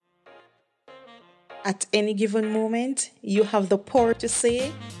At any given moment, you have the power to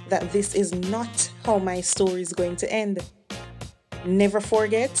say that this is not how my story is going to end. Never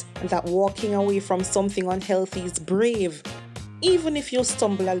forget that walking away from something unhealthy is brave, even if you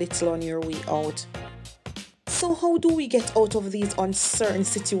stumble a little on your way out. So how do we get out of these uncertain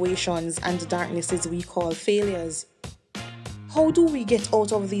situations and darknesses we call failures? How do we get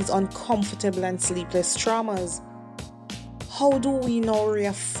out of these uncomfortable and sleepless traumas? How do we now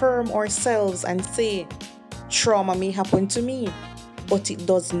reaffirm ourselves and say, trauma may happen to me, but it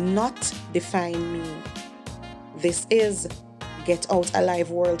does not define me? This is Get Out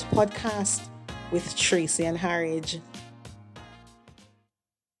Alive World podcast with Tracy and Harridge.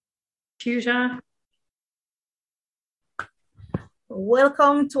 Tutor.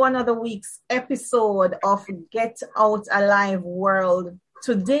 Welcome to another week's episode of Get Out Alive World.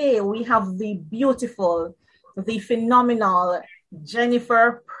 Today we have the beautiful, the phenomenal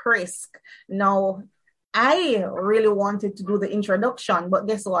Jennifer Prisk. Now, I really wanted to do the introduction, but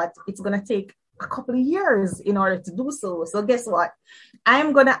guess what? It's going to take a couple of years in order to do so. So guess what?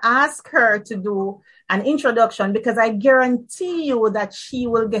 I'm going to ask her to do an introduction because I guarantee you that she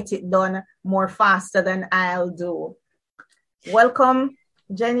will get it done more faster than I'll do. Welcome,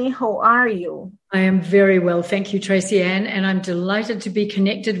 Jenny. How are you? I am very well. Thank you, Tracy Ann. And I'm delighted to be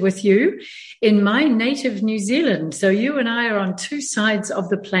connected with you in my native New Zealand. So you and I are on two sides of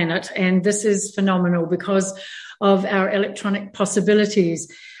the planet, and this is phenomenal because of our electronic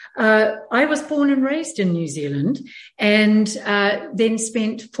possibilities. I was born and raised in New Zealand and then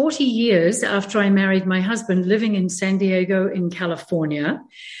spent 40 years after I married my husband living in San Diego in California.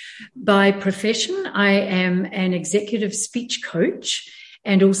 By profession, I am an executive speech coach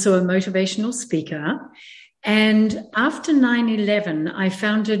and also a motivational speaker. And after 9/11, I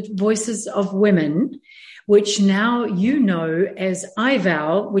founded Voices of Women, which now you know as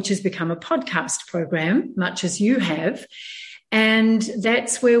iVow, which has become a podcast program, much as you have. And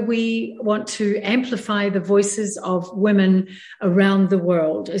that's where we want to amplify the voices of women around the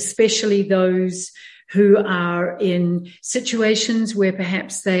world, especially those who are in situations where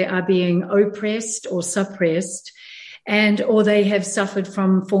perhaps they are being oppressed or suppressed, or they have suffered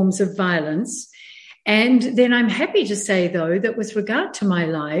from forms of violence. And then I'm happy to say, though, that with regard to my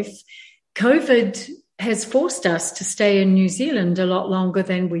life, COVID has forced us to stay in New Zealand a lot longer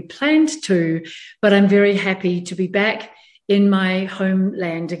than we planned to, but I'm very happy to be back in my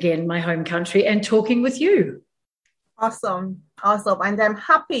homeland again, my home country, and talking with you. Awesome. And I'm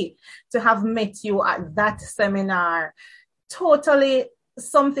happy to have met you at that seminar. Totally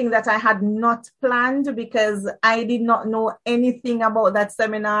something that I had not planned because I did not know anything about that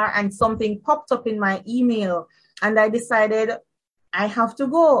seminar, and something popped up in my email and I decided I have to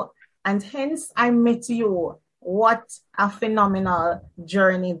go. And hence I met you. What a phenomenal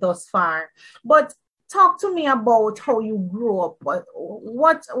journey thus far. But talk to me about how you grew up.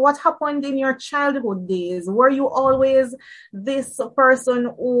 What happened in your childhood days? Were you always this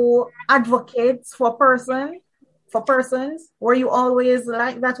person who advocates for persons? Were you always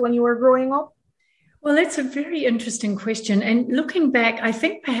like that when you were growing up? Well, that's a very interesting question. And looking back, I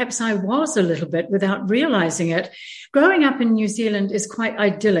think perhaps I was a little bit without realizing it. Growing up in New Zealand is quite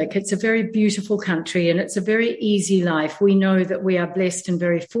idyllic. It's a very beautiful country and it's a very easy life. We know that we are blessed and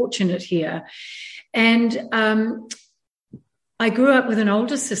very fortunate here. And I grew up with an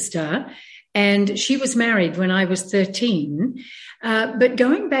older sister, and she was married when I was 13. But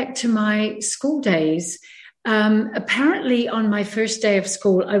going back to my school days, apparently on my first day of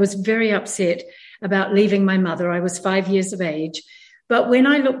school, I was very upset about leaving my mother. I was 5 years of age. But when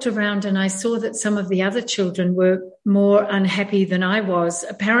I looked around and I saw that some of the other children were more unhappy than I was,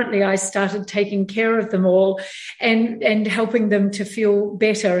 apparently I started taking care of them all and helping them to feel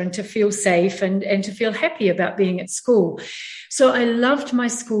better and to feel safe and to feel happy about being at school. So I loved my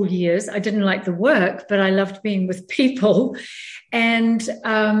school years. I didn't like the work, but I loved being with people. And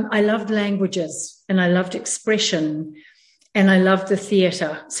I loved languages and I loved expression. And I loved the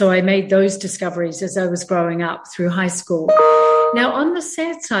theatre. So I made those discoveries as I was growing up through high school. Now, on the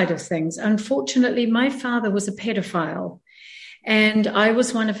sad side of things, unfortunately, my father was a pedophile and I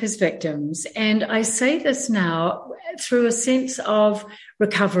was one of his victims. And I say this now through a sense of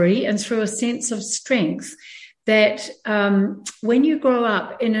recovery and through a sense of strength that when you grow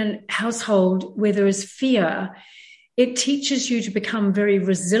up in a household where there is fear, it teaches you to become very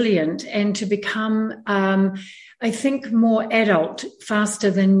resilient and to become, I think, more adult faster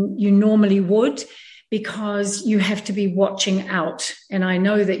than you normally would, because you have to be watching out. And I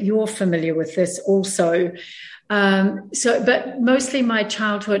know that you're familiar with this also. But mostly my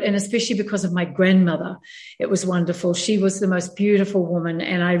childhood, and especially because of my grandmother, it was wonderful. She was the most beautiful woman,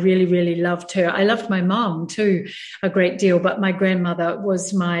 and I really, really loved her. I loved my mom too a great deal, but my grandmother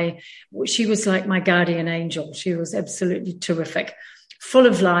she was like my guardian angel. She was absolutely terrific, full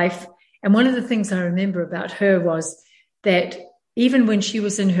of life. And one of the things I remember about her was that even when she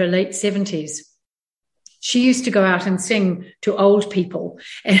was in her late 70s, she used to go out and sing to old people.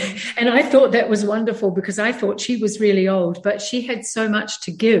 And I thought that was wonderful because I thought she was really old, but she had so much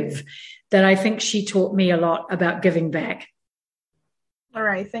to give that I think she taught me a lot about giving back. All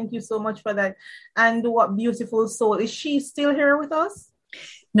right. Thank you so much for that. And what beautiful soul. Is she still here with us?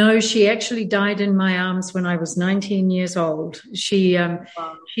 No, she actually died in my arms when I was 19 years old. She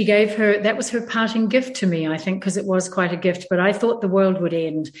gave that was her parting gift to me, I think, because it was quite a gift, but I thought the world would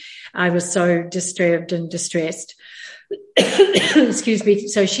end. I was so disturbed and distressed. Excuse me.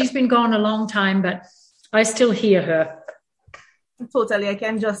 So she's been gone a long time, but I still hear her. Totally. I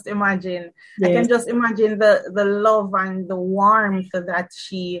can just imagine. Yes. I can just imagine the love and the warmth that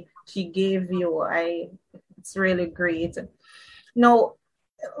she gave you. It's really great. Now,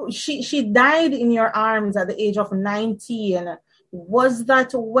 she died in your arms at the age of 19. Was that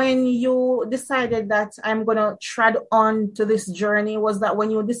when you decided that I'm going to tread on to this journey? Was that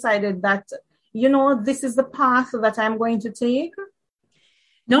when you decided that, this is the path that I'm going to take?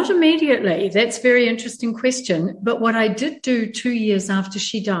 Not immediately. That's a very interesting question. But what I did do 2 years after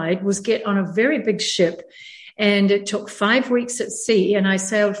she died was get on a very big ship, and it took 5 weeks at sea, and I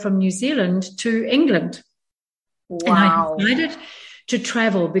sailed from New Zealand to England. Wow. And I decided to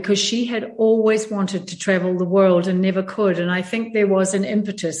travel because she had always wanted to travel the world and never could. And I think there was an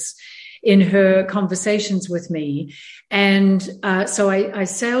impetus in her conversations with me. And so I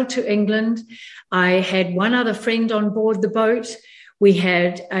sailed to England. I had one other friend on board the boat. We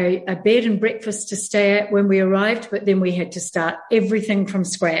had a bed and breakfast to stay at when we arrived, but then we had to start everything from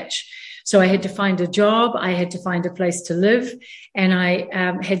scratch. So I had to find a job. I had to find a place to live. And I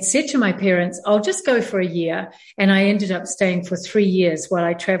had said to my parents, I'll just go for a year. And I ended up staying for 3 years while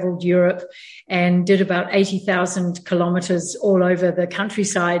I traveled Europe and did about 80,000 kilometers all over the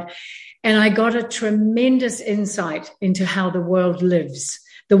countryside. And I got a tremendous insight into how the world lives,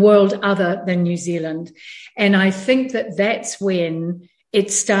 the world other than New Zealand. And I think that that's when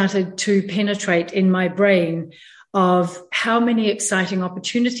it started to penetrate in my brain of how many exciting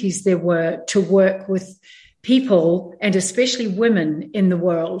opportunities there were to work with people and especially women in the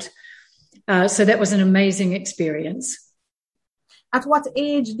world. So that was an amazing experience. At what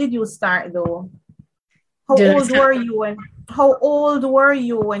age did you start though? How old were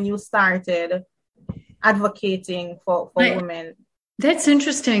you when you started advocating for women? That's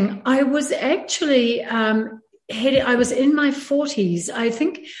interesting. I was actually I was in my 40s. I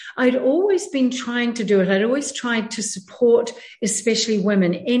think I'd always been trying to do it. I'd always tried to support, especially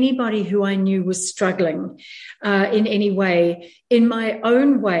women, anybody who I knew was struggling in any way, in my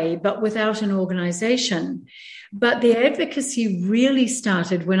own way, but without an organization. But the advocacy really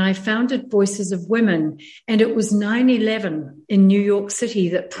started when I founded Voices of Women, and it was 9/11 in New York City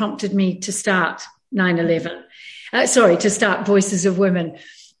that prompted me to start 9/11. To start Voices of Women.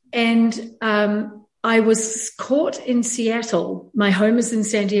 And I was caught in Seattle. My home is in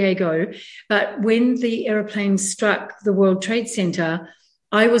San Diego, but when the airplane struck the World Trade Center,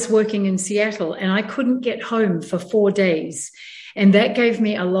 I was working in Seattle and I couldn't get home for 4 days. And that gave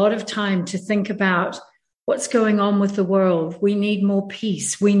me a lot of time to think about what's going on with the world. We need more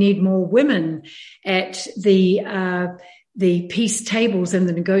peace. We need more women at the peace tables and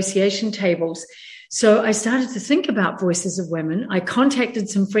the negotiation tables. So I started to think about Voices of Women. I contacted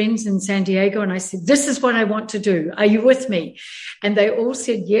some friends in San Diego and I said, this is what I want to do. Are you with me? And they all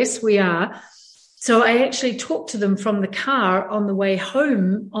said, yes, we are. So I actually talked to them from the car on the way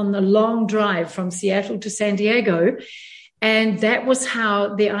home on the long drive from Seattle to San Diego. And that was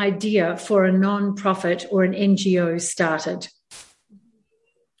how the idea for a nonprofit or an NGO started.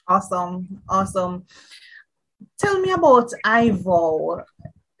 Awesome. Tell me about IVO.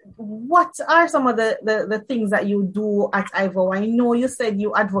 What are some of the things that you do at IVO? I know you said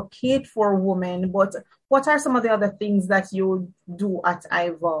you advocate for women, but what are some of the other things that you do at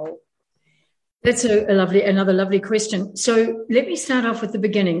IVO? That's another lovely question. So let me start off with the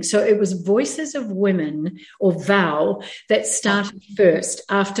beginning. So it was Voices of Women, or VOW, that started first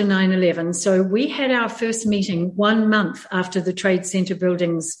after 9/11. So we had our first meeting 1 month after the Trade Center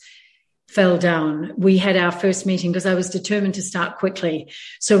buildings fell down. We had our first meeting because I was determined to start quickly.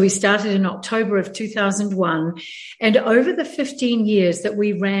 So we started in October of 2001. And over the 15 years that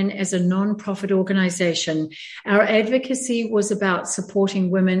we ran as a non-profit organization, our advocacy was about supporting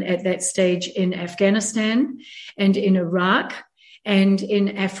women at that stage in Afghanistan and in Iraq and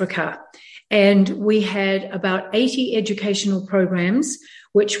in Africa. And we had about 80 educational programs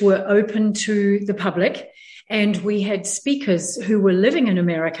which were open to the public. And we had speakers who were living in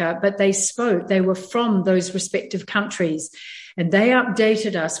America, but they were from those respective countries. And they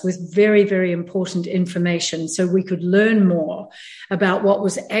updated us with very, very important information so we could learn more about what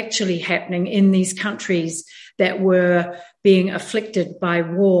was actually happening in these countries that were being afflicted by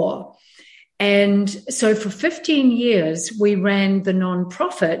war. And so for 15 years, we ran the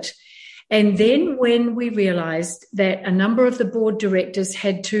nonprofit. And then when we realized that a number of the board directors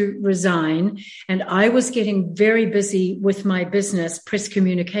had to resign, and I was getting very busy with my business, Press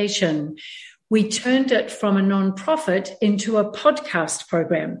Communication, we turned it from a nonprofit into a podcast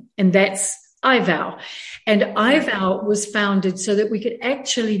program, and that's iVow. And iVow was founded so that we could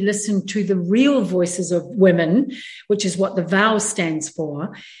actually listen to the real voices of women, which is what the vow stands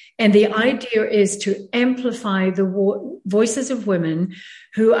for. And the idea is to amplify the voices of women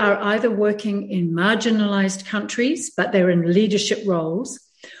who are either working in marginalized countries, but they're in leadership roles,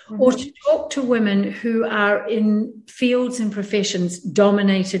 or to talk to women who are in fields and professions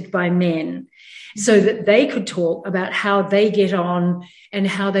dominated by men, so that they could talk about how they get on and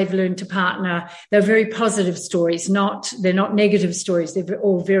how they've learned to partner. They're very positive stories, they're not negative stories. They're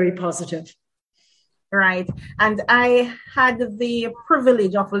all very positive. Right. And I had the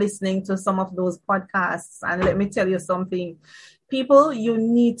privilege of listening to some of those podcasts. And let me tell you something. People, you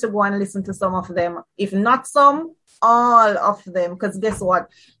need to go and listen to some of them. If not some, all of them. Because guess what?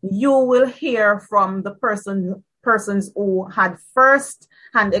 You will hear from the persons who had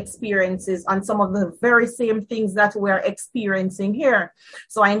first-hand experiences on some of the very same things that we're experiencing here.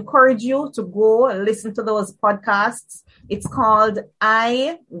 So I encourage you to go listen to those podcasts. It's called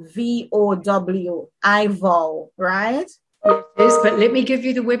iVow, right? Yes, but let me give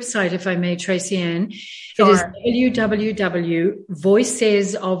you the website, if I may, Tracy Ann. Sure. It is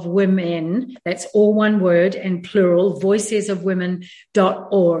www.voicesofwomen, that's all one word and plural,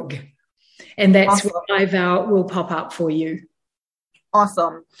 voicesofwomen.org. And that's awesome. Where iVow will pop up for you.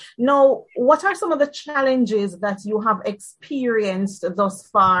 Awesome. Now, what are some of the challenges that you have experienced thus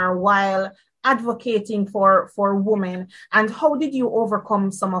far while advocating for women, and how did you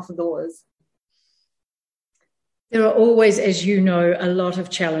overcome some of those? There are always, as you know, a lot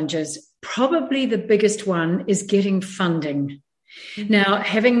of challenges. Probably the biggest one is getting funding. Mm-hmm. Now,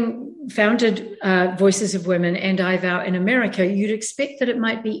 having founded Voices of Women and iVow in America, you'd expect that it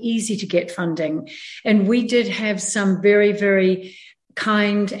might be easy to get funding. And we did have some very, very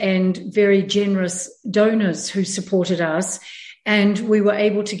kind and very generous donors who supported us, and we were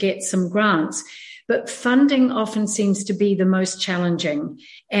able to get some grants. But funding often seems to be the most challenging.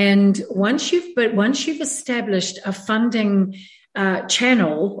 And once you've established a funding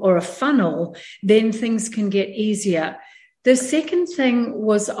channel or a funnel, then things can get easier. The second thing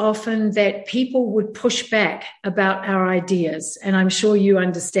was often that people would push back about our ideas. And I'm sure you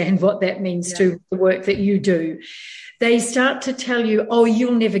understand what that means to the work that you do. They start to tell you, oh,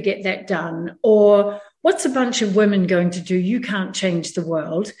 you'll never get that done. Or what's a bunch of women going to do? You can't change the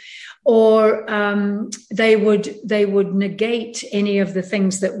world. Or they would negate any of the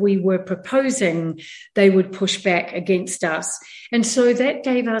things that we were proposing. They would push back against us. And so that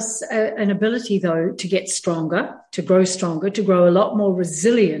gave us an ability, though, to get stronger, to grow a lot more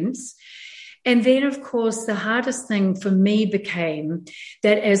resilience. And then, of course, the hardest thing for me became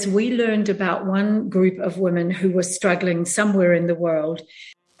that as we learned about one group of women who were struggling somewhere in the world.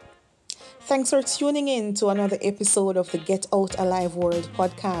 Thanks for tuning in to another episode of the Get Out Alive World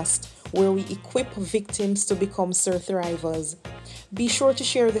podcast, where we equip victims to become survivors. Be sure to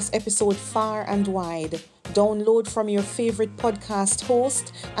share this episode far and wide. Download from your favorite podcast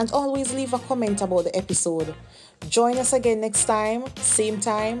host and always leave a comment about the episode. Join us again next time, same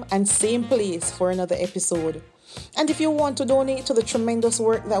and same place for another episode. And if you want to donate to the tremendous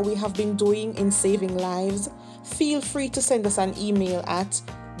work that we have been doing in saving lives, feel free to send us an email at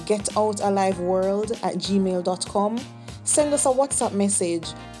getoutaliveworld@gmail.com. Send us a WhatsApp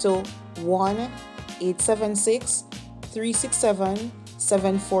message to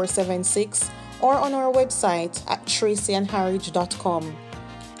 1-876-367-7476 or on our website at tracyandharridge.com.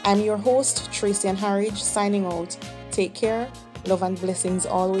 I'm your host, Tracy Ann Harridge, signing out. Take care, love and blessings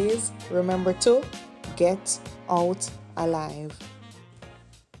always. Remember to get out alive.